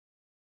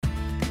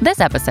This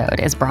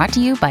episode is brought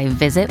to you by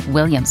Visit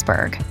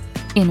Williamsburg.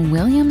 In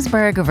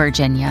Williamsburg,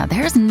 Virginia,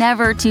 there's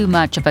never too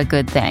much of a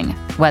good thing.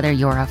 Whether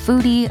you're a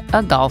foodie,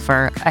 a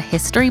golfer, a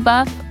history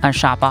buff, a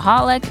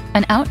shopaholic,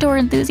 an outdoor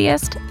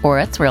enthusiast, or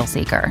a thrill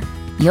seeker,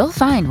 you'll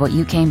find what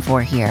you came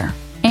for here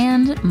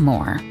and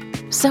more.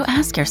 So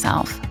ask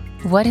yourself,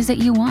 what is it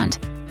you want?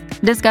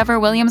 Discover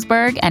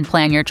Williamsburg and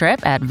plan your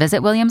trip at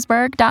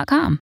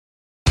visitwilliamsburg.com.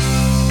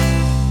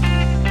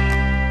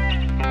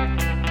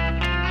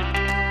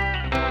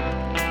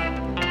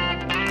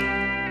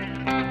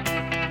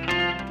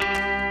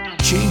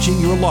 Changing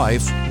your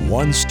life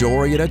one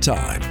story at a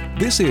time.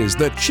 This is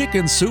the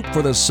Chicken Soup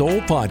for the Soul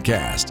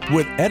podcast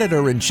with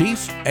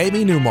Editor-in-Chief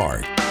Amy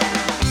Newmark.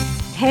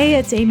 Hey,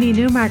 it's Amy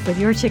Newmark with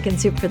your Chicken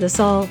Soup for the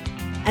Soul.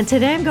 And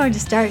today I'm going to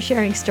start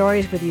sharing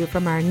stories with you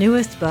from our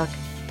newest book,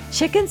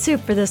 Chicken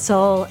Soup for the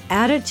Soul,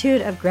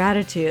 Attitude of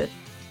Gratitude.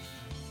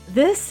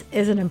 This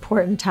is an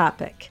important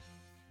topic,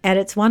 and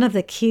it's one of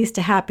the keys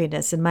to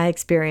happiness in my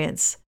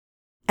experience.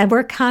 And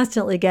we're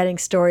constantly getting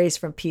stories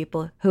from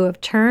people who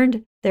have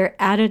turned their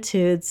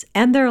attitudes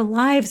and their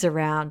lives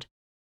around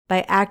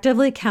by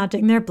actively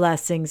counting their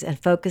blessings and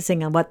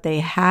focusing on what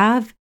they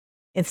have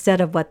instead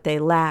of what they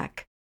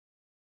lack.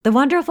 The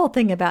wonderful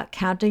thing about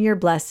counting your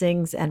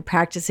blessings and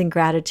practicing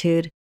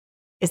gratitude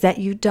is that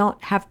you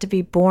don't have to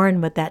be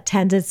born with that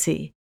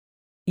tendency.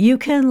 You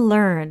can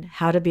learn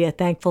how to be a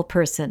thankful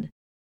person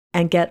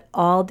and get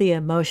all the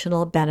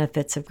emotional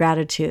benefits of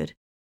gratitude.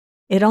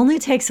 It only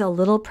takes a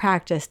little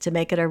practice to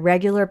make it a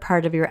regular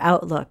part of your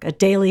outlook, a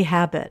daily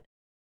habit.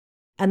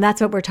 And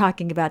that's what we're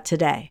talking about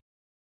today,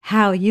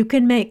 how you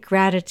can make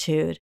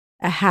gratitude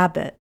a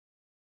habit.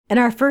 In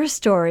our first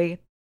story,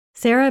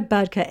 Sarah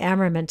Budka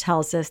Ammerman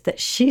tells us that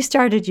she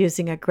started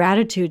using a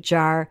gratitude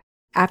jar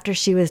after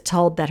she was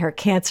told that her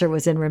cancer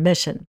was in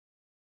remission.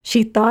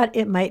 She thought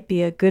it might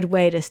be a good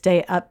way to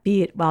stay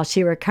upbeat while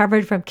she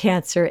recovered from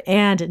cancer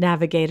and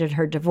navigated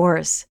her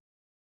divorce.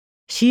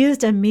 She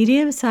used a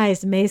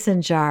medium-sized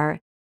mason jar,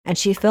 and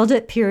she filled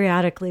it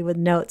periodically with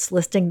notes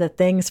listing the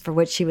things for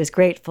which she was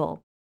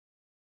grateful.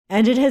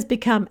 And it has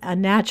become a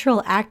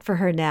natural act for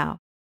her now,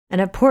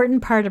 an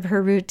important part of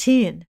her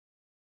routine.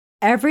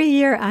 Every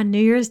year on New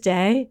Year's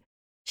Day,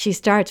 she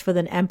starts with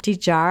an empty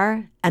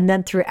jar, and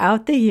then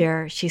throughout the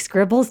year, she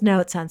scribbles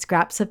notes on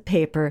scraps of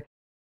paper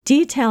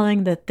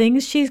detailing the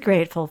things she's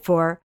grateful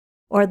for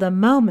or the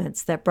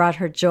moments that brought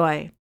her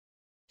joy.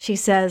 She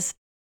says,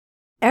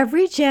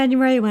 "Every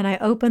January when I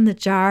open the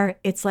jar,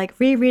 it's like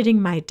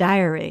rereading my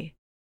diary."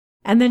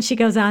 And then she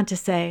goes on to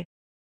say,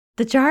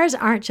 "The jars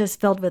aren't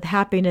just filled with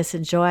happiness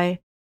and joy.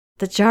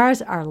 The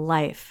jars are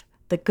life,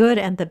 the good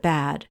and the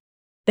bad.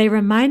 They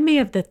remind me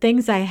of the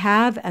things I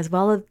have as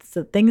well as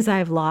the things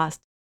I've lost.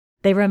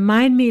 They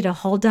remind me to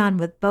hold on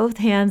with both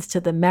hands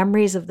to the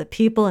memories of the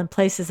people and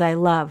places I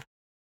love.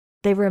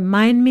 They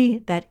remind me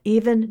that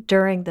even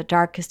during the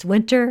darkest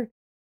winter,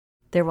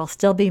 there will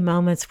still be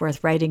moments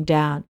worth writing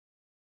down."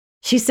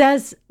 She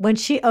says when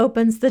she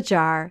opens the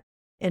jar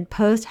in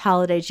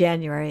post-holiday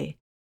January,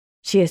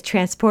 she is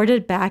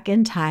transported back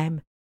in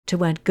time to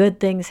when good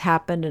things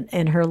happened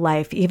in her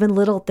life, even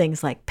little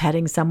things like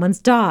petting someone's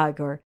dog,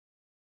 or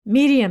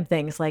medium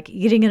things like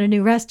eating at a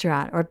new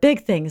restaurant, or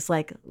big things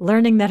like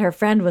learning that her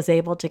friend was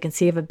able to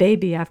conceive a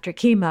baby after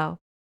chemo.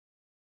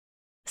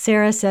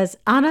 Sarah says,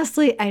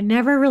 "Honestly, I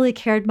never really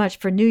cared much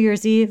for New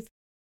Year's Eve,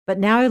 but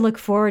now I look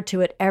forward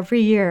to it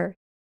every year.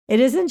 It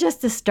isn't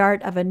just the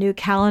start of a new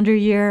calendar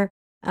year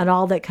and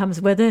all that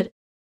comes with it.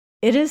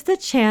 It is the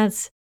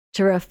chance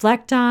to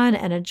reflect on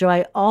and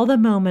enjoy all the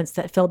moments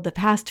that filled the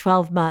past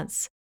 12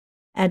 months.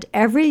 And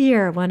every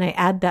year when I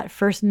add that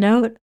first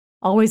note,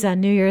 always on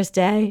New Year's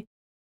Day,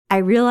 I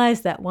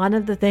realize that one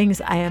of the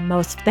things I am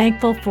most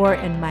thankful for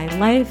in my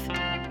life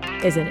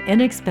is an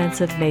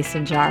inexpensive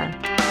mason jar."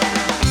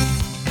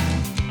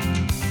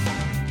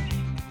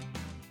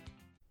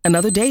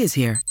 Another day is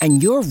here,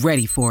 and you're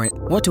ready for it.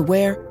 What to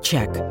wear?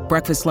 Check.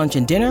 Breakfast, lunch,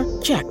 and dinner?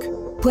 Check.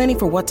 Planning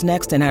for what's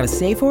next and how to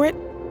save for it?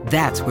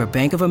 That's where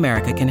Bank of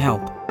America can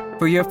help.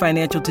 For your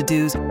financial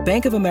to-dos,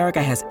 Bank of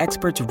America has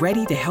experts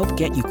ready to help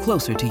get you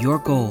closer to your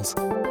goals.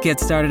 Get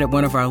started at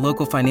one of our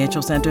local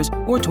financial centers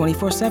or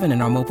 24/7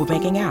 in our mobile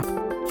banking app.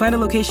 Find a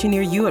location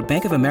near you at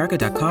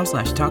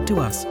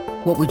bankofamerica.com/talktous.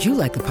 What would you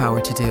like the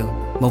power to do?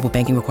 Mobile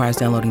banking requires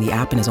downloading the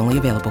app and is only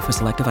available for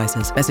select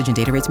devices. Message and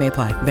data rates may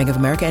apply. Bank of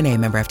America N.A.,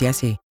 member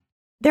FDIC.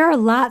 There are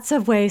lots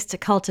of ways to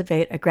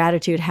cultivate a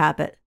gratitude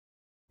habit.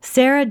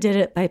 Sarah did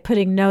it by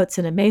putting notes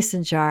in a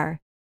mason jar.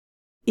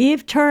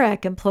 Eve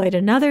Turek employed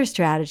another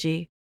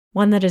strategy,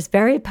 one that is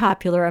very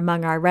popular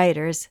among our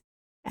writers,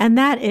 and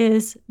that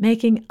is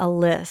making a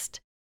list.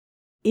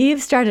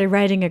 Eve started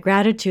writing a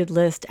gratitude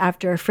list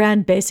after a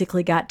friend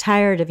basically got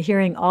tired of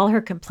hearing all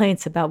her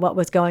complaints about what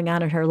was going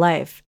on in her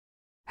life.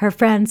 Her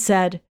friend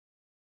said,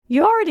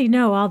 "You already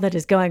know all that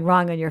is going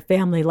wrong in your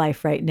family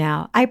life right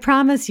now. I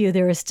promise you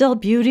there is still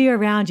beauty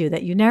around you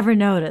that you never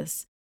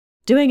notice.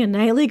 Doing a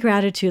nightly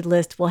gratitude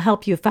list will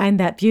help you find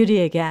that beauty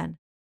again."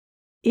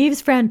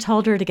 Eve's friend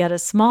told her to get a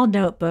small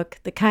notebook,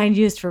 the kind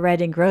used for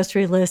writing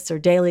grocery lists or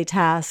daily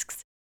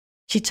tasks.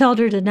 She told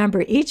her to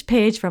number each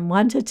page from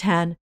 1 to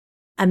 10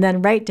 and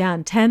then write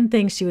down 10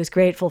 things she was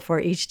grateful for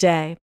each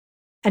day.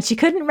 And she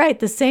couldn't write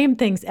the same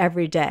things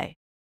every day.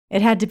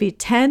 It had to be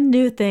 10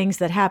 new things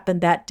that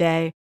happened that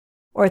day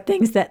or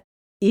things that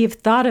Eve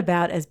thought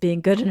about as being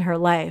good in her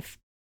life.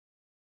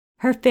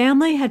 Her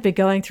family had been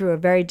going through a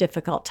very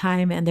difficult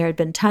time and there had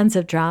been tons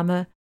of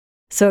drama.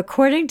 So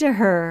according to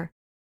her,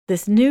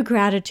 this new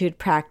gratitude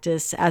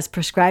practice, as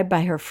prescribed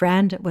by her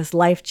friend, was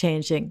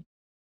life-changing.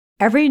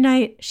 Every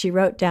night, she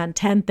wrote down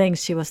 10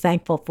 things she was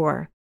thankful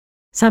for.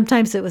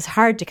 Sometimes it was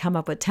hard to come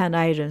up with 10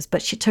 items,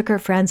 but she took her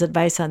friend's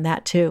advice on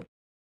that too.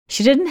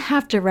 She didn't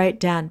have to write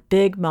down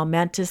big,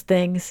 momentous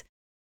things.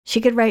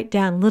 She could write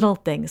down little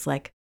things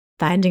like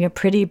finding a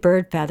pretty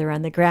bird feather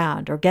on the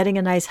ground or getting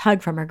a nice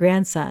hug from her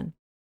grandson.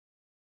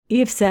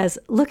 Eve says,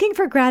 looking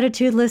for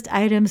gratitude list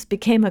items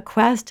became a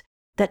quest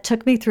that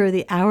took me through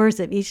the hours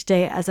of each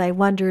day as I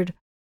wondered,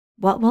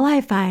 what will I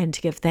find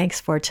to give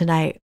thanks for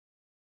tonight?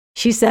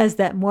 She says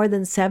that more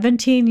than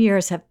 17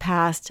 years have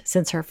passed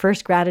since her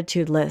first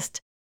gratitude list,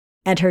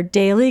 and her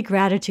daily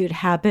gratitude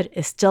habit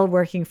is still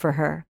working for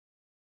her.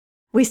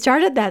 We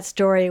started that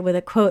story with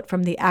a quote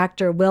from the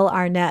actor Will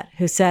Arnett,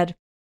 who said,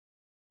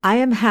 I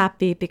am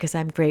happy because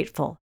I'm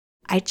grateful.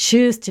 I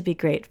choose to be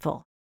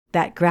grateful.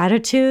 That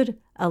gratitude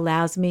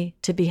allows me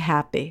to be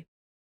happy.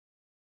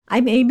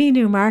 I'm Amy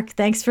Newmark.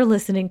 Thanks for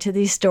listening to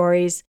these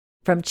stories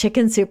from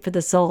Chicken Soup for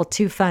the Soul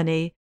Too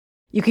Funny.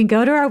 You can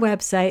go to our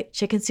website,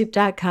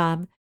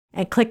 chickensoup.com,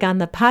 and click on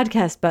the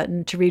podcast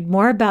button to read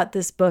more about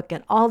this book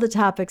and all the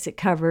topics it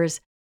covers,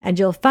 and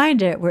you'll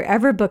find it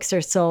wherever books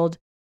are sold,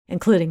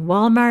 including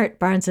Walmart,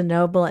 Barnes &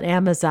 Noble, and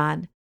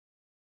Amazon.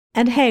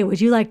 And hey,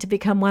 would you like to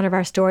become one of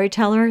our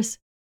storytellers?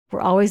 We're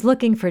always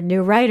looking for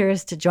new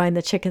writers to join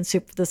the Chicken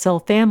Soup for the Soul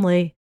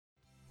family.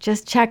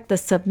 Just check the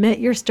Submit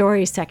Your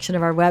Story section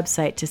of our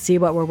website to see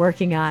what we're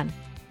working on.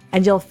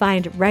 And you'll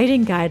find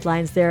writing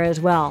guidelines there as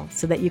well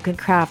so that you can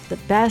craft the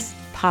best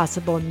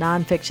possible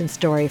nonfiction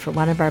story for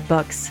one of our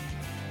books.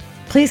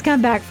 Please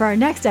come back for our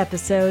next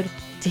episode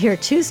to hear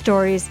 2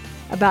 stories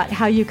about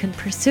how you can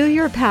pursue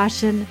your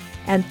passion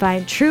and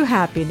find true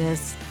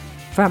happiness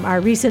from our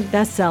recent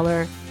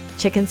bestseller,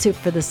 Chicken Soup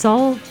for the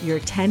Soul, Your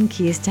 10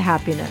 Keys to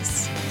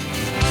Happiness.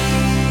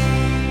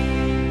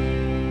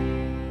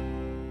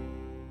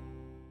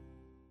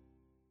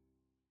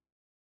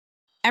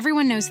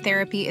 Everyone knows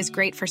therapy is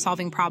great for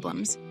solving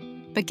problems,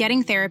 but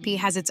getting therapy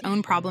has its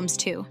own problems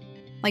too,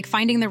 like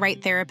finding the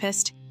right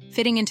therapist,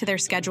 fitting into their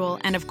schedule,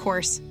 and of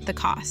course, the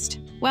cost.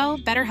 Well,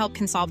 BetterHelp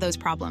can solve those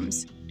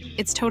problems.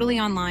 It's totally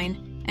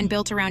online and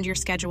built around your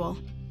schedule.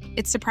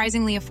 It's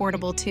surprisingly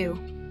affordable too.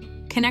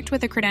 Connect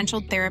with a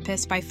credentialed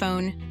therapist by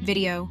phone,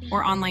 video,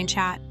 or online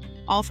chat,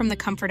 all from the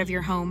comfort of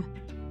your home.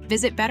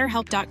 Visit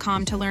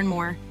BetterHelp.com to learn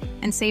more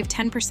and save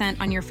 10%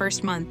 on your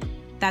first month.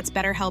 That's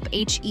BetterHelp,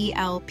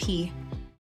 H-E-L-P.